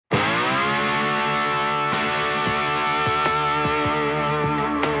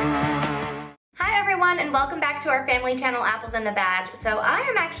and welcome back to our family channel, Apples and the Badge. So I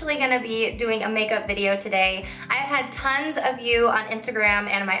am actually gonna be doing a makeup video today. I've had tons of you on Instagram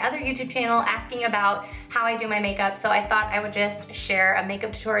and my other YouTube channel asking about how I do my makeup, so I thought I would just share a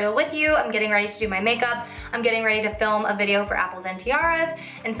makeup tutorial with you. I'm getting ready to do my makeup. I'm getting ready to film a video for Apples and Tiaras,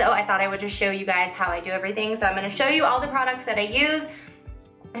 and so I thought I would just show you guys how I do everything. So I'm gonna show you all the products that I use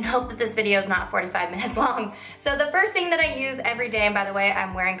and hope that this video is not 45 minutes long. So the first thing that I use every day, and by the way,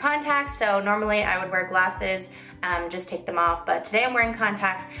 I'm wearing contacts, so normally I would wear glasses, just take them off, but today I'm wearing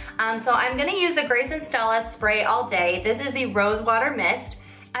contacts. So I'm gonna use the Grace & Stella Spray All Day. This is the Rose Water Mist.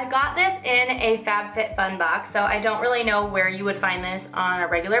 I got this in a FabFitFun box, so I don't really know where you would find this on a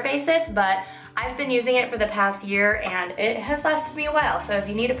regular basis, but I've been using it for the past year and it has lasted me a while. So if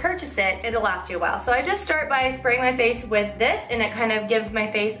you need to purchase it, it'll last you a while. So I just start by spraying my face with this, and it kind of gives my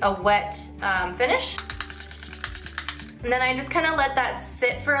face a wet finish. And then I just kind of let that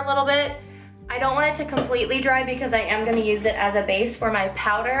sit for a little bit. I don't want it to completely dry because I am going to use it as a base for my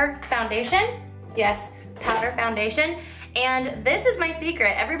powder foundation. Yes, powder foundation. And this is my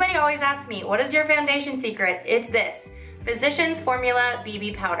secret. Everybody always asks me, what is your foundation secret? It's this. Physicians Formula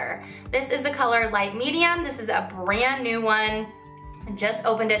BB Powder. This is the color Light Medium. This is a brand new one. I just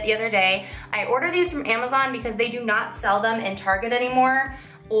opened it the other day. I ordered these from Amazon because they do not sell them in Target anymore,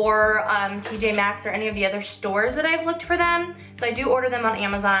 or TJ Maxx, or any of the other stores that I've looked for them. So I do order them on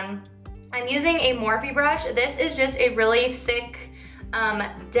Amazon. I'm using a Morphe brush. This is just a really thick,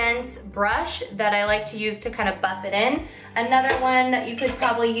 dense brush that I like to use to kind of buff it in. Another one that you could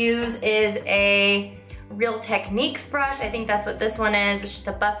probably use is a Real Techniques brush. I think that's what this one is. It's just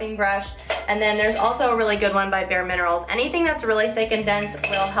a buffing brush. And then there's also a really good one by Bare Minerals. Anything that's really thick and dense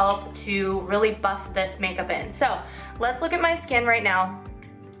will help to really buff this makeup in. So let's look at my skin right now.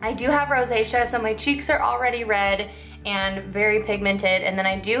 I do have rosacea, so my cheeks are already red and very pigmented. And then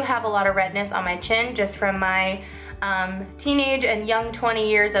I do have a lot of redness on my chin just from my teenage and young 20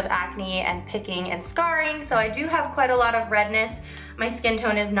 years of acne and picking and scarring. So I do have quite a lot of redness. My skin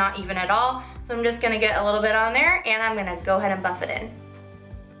tone is not even at all. So I'm just gonna get a little bit on there and I'm gonna go ahead and buff it in.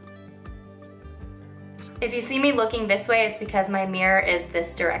 If you see me looking this way, it's because my mirror is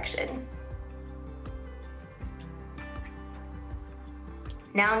this direction.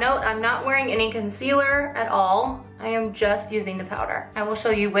 Now note, I'm not wearing any concealer at all. I am just using the powder. I will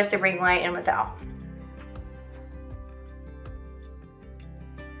show you with the ring light and without.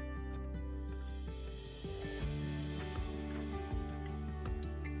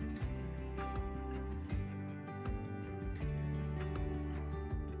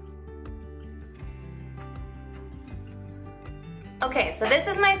 Okay, so this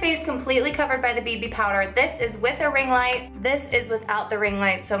is my face completely covered by the BB powder. This is with a ring light. This is without the ring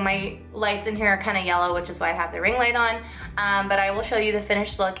light, so my lights in here are kind of yellow, which is why I have the ring light on. But I will show you the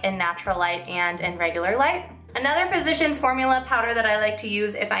finished look in natural light and in regular light. Another Physicians Formula powder that I like to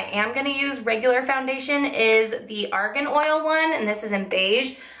use if I am gonna use regular foundation is the Argan Oil one, and this is in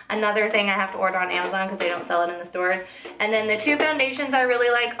beige. Another thing I have to order on Amazon because they don't sell it in the stores. And then the two foundations I really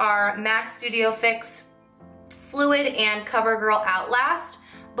like are MAC Studio Fix Fluid and CoverGirl Outlast.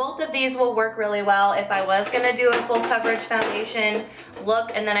 Both of these will work really well if I was gonna do a full coverage foundation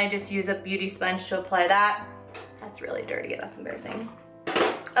look, and then I just use a beauty sponge to apply that. That's really dirty, that's embarrassing.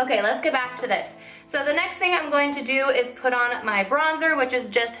 Okay, let's get back to this. So the next thing I'm going to do is put on my bronzer, which is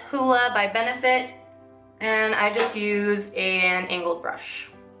just Hoola by Benefit, and I just use an angled brush.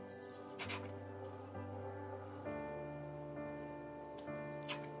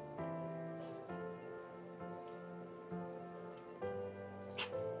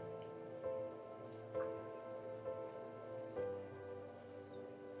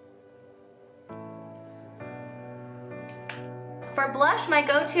 For blush, my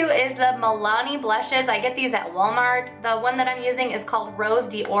go-to is the Milani blushes. I get these at Walmart. The one that I'm using is called Rose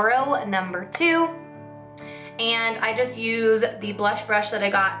d'Oro No. 2. And I just use the blush brush that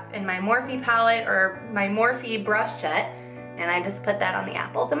I got in my Morphe palette, or my Morphe brush set, and I just put that on the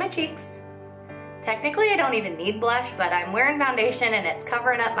apples of my cheeks. Technically, I don't even need blush, but I'm wearing foundation and it's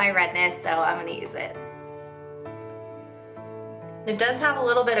covering up my redness, so I'm gonna use it. It does have a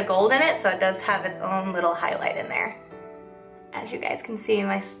little bit of gold in it, so it does have its own little highlight in there. As you guys can see,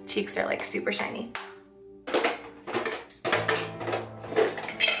 my cheeks are like super shiny. So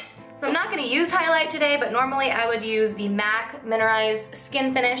I'm not gonna use highlight today, but normally I would use the MAC Mineralized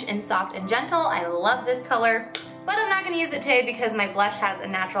Skin Finish in Soft and Gentle. I love this color, but I'm not gonna use it today because my blush has a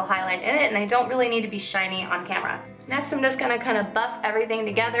natural highlight in it and I don't really need to be shiny on camera. Next, I'm just gonna kind of buff everything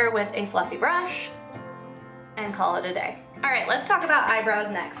together with a fluffy brush and call it a day. All right, let's talk about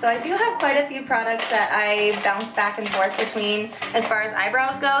eyebrows next. So I do have quite a few products that I bounce back and forth between as far as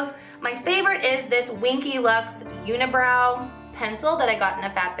eyebrows goes. My favorite is this Winky Lux Unibrow pencil that I got in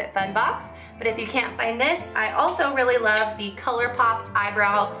a FabFitFun box. But if you can't find this, I also really love the ColourPop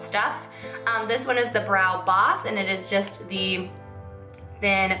eyebrow stuff. This one is the Brow Boss, and it is just the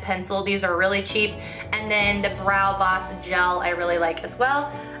thin pencil. These are really cheap. And then the Brow Boss gel I really like as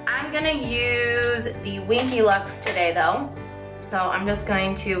well. I'm gonna use the Winky Lux today though. So I'm just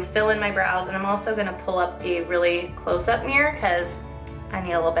going to fill in my brows, and I'm also gonna pull up a really close-up mirror because I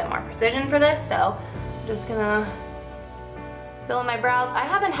need a little bit more precision for this. So I'm just gonna fill in my brows. I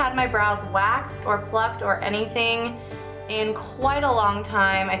haven't had my brows waxed or plucked or anything in quite a long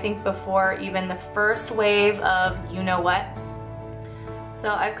time. I think before even the first wave of you know what.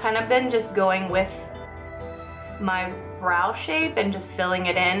 So I've kind of been just going with my brow shape and just filling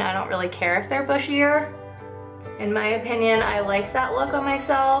it in. I don't really care if they're bushier. In my opinion, I like that look on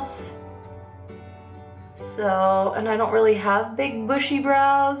myself. So, and I don't really have big bushy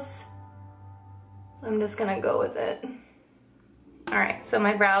brows. So I'm just gonna go with it. All right, so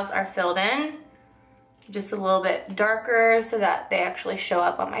my brows are filled in. Just a little bit darker so that they actually show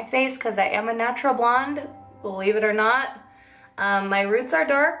up on my face because I am a natural blonde, believe it or not. My roots are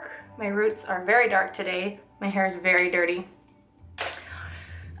dark. My roots are very dark today. My hair is very dirty.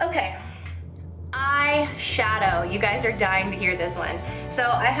 Okay, eyeshadow. You guys are dying to hear this one. So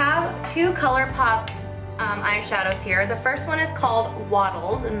I have two ColourPop eyeshadows here. The first one is called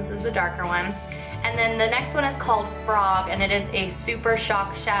Waddles, and this is the darker one. And then the next one is called Frog, and it is a Super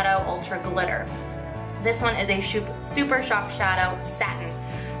Shock Shadow Ultra Glitter. This one is a Super Shock Shadow Satin.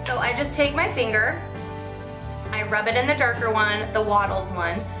 So I just take my finger, I rub it in the darker one, the Waddles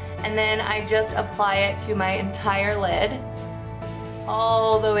one, and then I just apply it to my entire lid,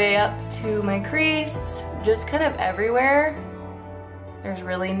 all the way up to my crease, just kind of everywhere. There's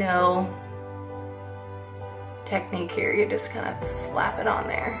really no technique here, you just kind of slap it on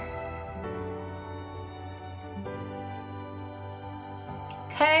there.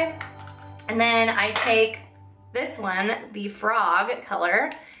 Okay, and then I take this one, the Frog color,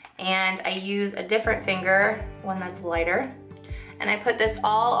 and I use a different finger, one that's lighter, and I put this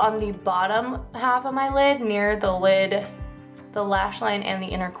all on the bottom half of my lid, near the lid, the lash line, and the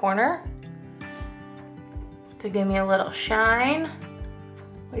inner corner to give me a little shine.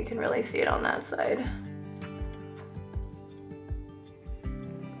 Well, you can really see it on that side.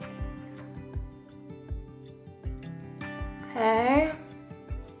 Okay.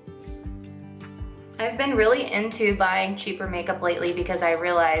 I've been really into buying cheaper makeup lately because I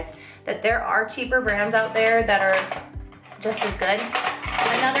realized that there are cheaper brands out there that are just as good.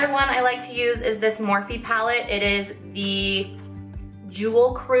 Another one I like to use is this Morphe palette. It is the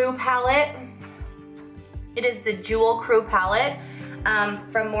Jewel Crew palette. It is the Jewel Crew palette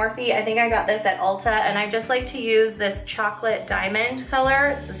from Morphe. I think I got this at Ulta, and I just like to use this chocolate diamond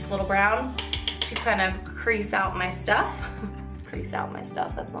color. It's this little brown to kind of crease out my stuff. Crease out my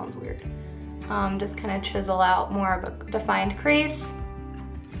stuff, that sounds weird. Just kind of chisel out more of a defined crease.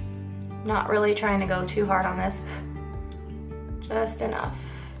 Not really trying to go too hard on this. Just enough.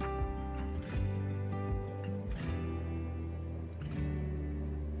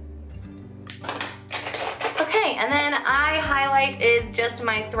 Okay, and then eye highlight is just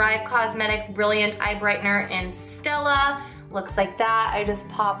my Thrive Cosmetics Brilliant Eye Brightener in Stella. Looks like that. I just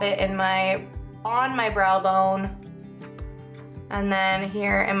pop it in on my brow bone. And then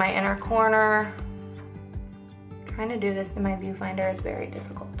here in my inner corner. Trying to do this in my viewfinder is very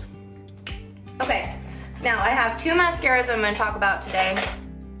difficult. Okay, now I have two mascaras I'm gonna talk about today.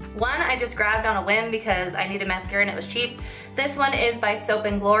 One I just grabbed on a whim because I needed mascara and it was cheap. This one is by Soap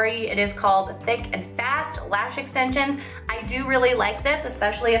 & Glory. It is called Thick and Fast Lash Extensions. I do really like this,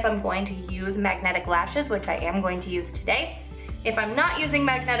 especially if I'm going to use magnetic lashes, which I am going to use today. If I'm not using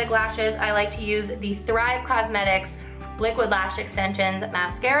magnetic lashes, I like to use the Thrive Cosmetics Liquid Lash Extensions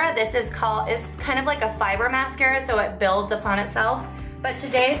mascara. This is kind of like a fiber mascara, so it builds upon itself. But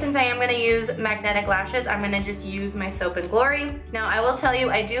today, since I am gonna use magnetic lashes, I'm gonna just use my Soap & Glory. Now, I will tell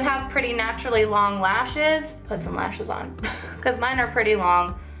you, I do have pretty naturally long lashes. Put some lashes on, because mine are pretty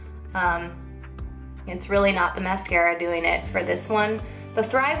long. It's really not the mascara doing it for this one. The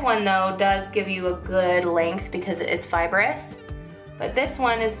Thrive one, though, does give you a good length because it is fibrous. But this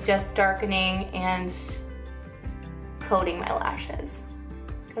one is just darkening and coating my lashes,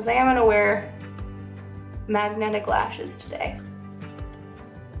 because I am gonna wear magnetic lashes today.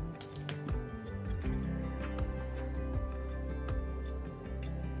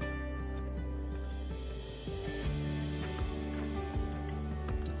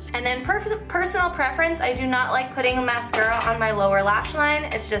 And then personal preference, I do not like putting a mascara on my lower lash line.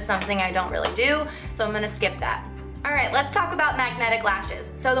 It's just something I don't really do, so I'm gonna skip that. All right, let's talk about magnetic lashes.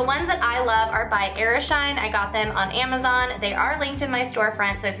 So the ones that I love are by Airshine. I got them on Amazon. They are linked in my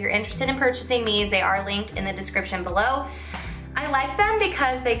storefront, so if you're interested in purchasing these, they are linked in the description below. I like them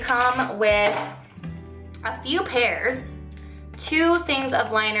because they come with a few pairs, 2 things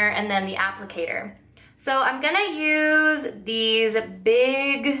of liner, and then the applicator. So I'm gonna use these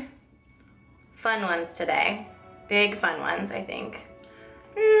big fun ones today. Big fun ones, I think.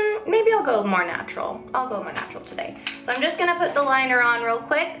 Maybe I'll go more natural. I'll go more natural today. So I'm just gonna put the liner on real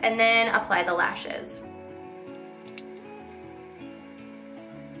quick and then apply the lashes.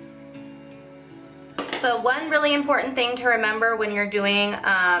 So one really important thing to remember when you're doing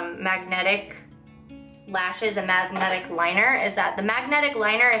magnetic lashes and magnetic liner is that the magnetic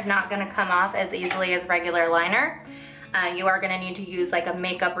liner is not gonna come off as easily as regular liner. You are gonna need to use like a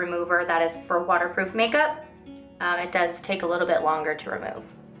makeup remover that is for waterproof makeup. It does take a little bit longer to remove.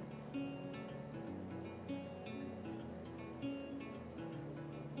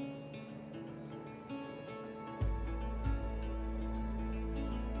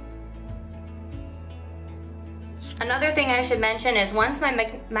 Another thing I should mention is once my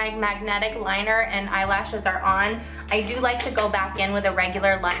magnetic liner and eyelashes are on, I do like to go back in with a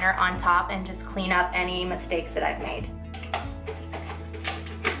regular liner on top and just clean up any mistakes that I've made.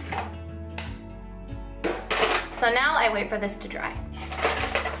 So now I wait for this to dry.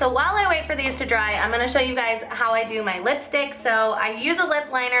 So while I wait for these to dry, I'm gonna show you guys how I do my lipstick. So I use a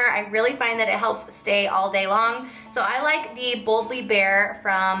lip liner. I really find that it helps stay all day long. So I like the Boldly Bare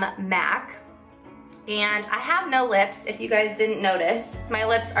from MAC. And I have no lips, if you guys didn't notice. My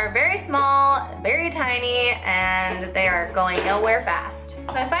lips are very small, very tiny, and they are going nowhere fast.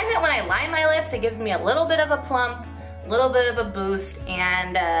 So I find that when I line my lips, it gives me a little bit of a plump, a little bit of a boost,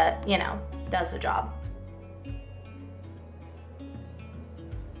 and you know, does the job.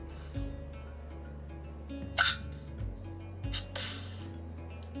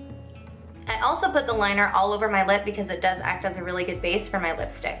 I also put the liner all over my lip because it does act as a really good base for my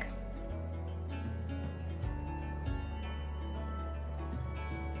lipstick.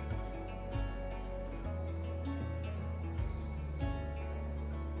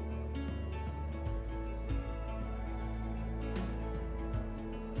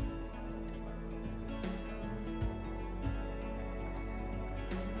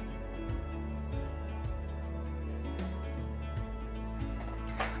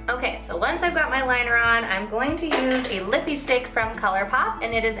 Okay, so once I've got my liner on, I'm going to use a lippy stick from ColourPop,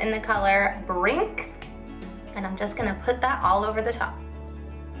 and it is in the color Brink, and I'm just gonna put that all over the top.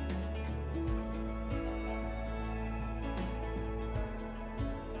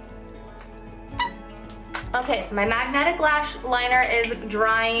 Okay, so my magnetic lash liner is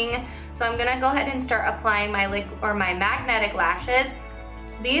drying, so I'm gonna go ahead and start applying my magnetic lashes.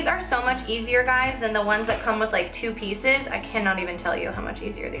 These are so much easier, guys, than the ones that come with like 2 pieces. I cannot even tell you how much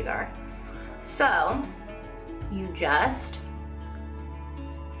easier these are. So, you just,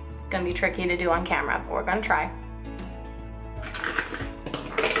 it's gonna be tricky to do on camera, but we're gonna try.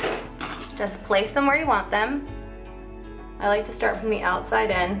 Just place them where you want them. I like to start from the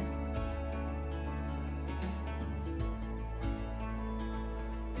outside in.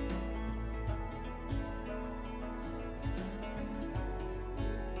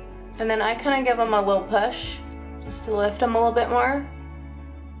 And then I kind of give them a little push just to lift them a little bit more.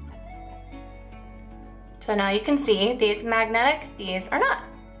 So now you can see these magnetic, these are not.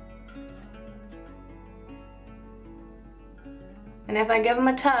 And if I give them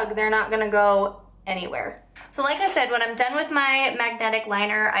a tug, they're not gonna go anywhere. So like I said, when I'm done with my magnetic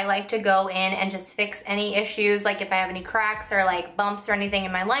liner, I like to go in and just fix any issues, like if I have any cracks or like bumps or anything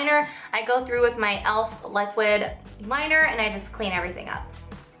in my liner, I go through with my e.l.f. liquid liner and I just clean everything up.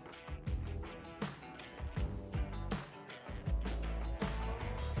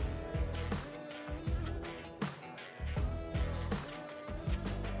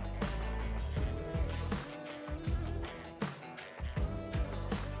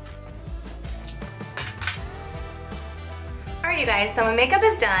 Alright you guys, so my makeup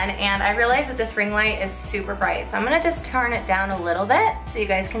is done and I realized that this ring light is super bright. So I'm gonna just turn it down a little bit so you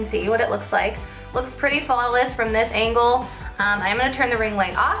guys can see what it looks like. Looks pretty flawless from this angle. I'm gonna turn the ring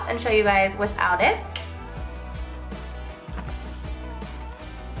light off and show you guys without it.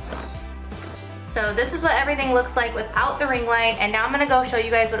 So this is what everything looks like without the ring light, and now I'm gonna go show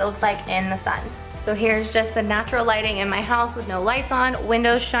you guys what it looks like in the sun. So here's just the natural lighting in my house with no lights on,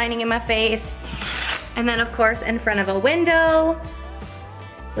 windows shining in my face. And then of course in front of a window.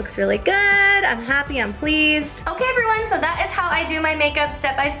 Looks really good. I'm happy, I'm pleased. Okay everyone, so that is how I do my makeup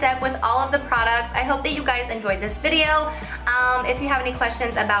step by step with all of the products. I hope that you guys enjoyed this video. If you have any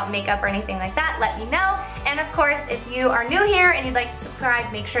questions about makeup or anything like that, let me know. And of course, if you are new here and you'd like to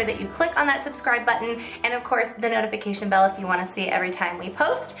subscribe, make sure that you click on that subscribe button, and of course the notification bell if you want to see it every time we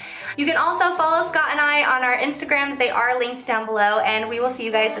post. You can also follow Scott and I on our Instagrams. They are linked down below, and we will see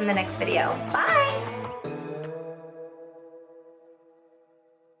you guys in the next video. Bye!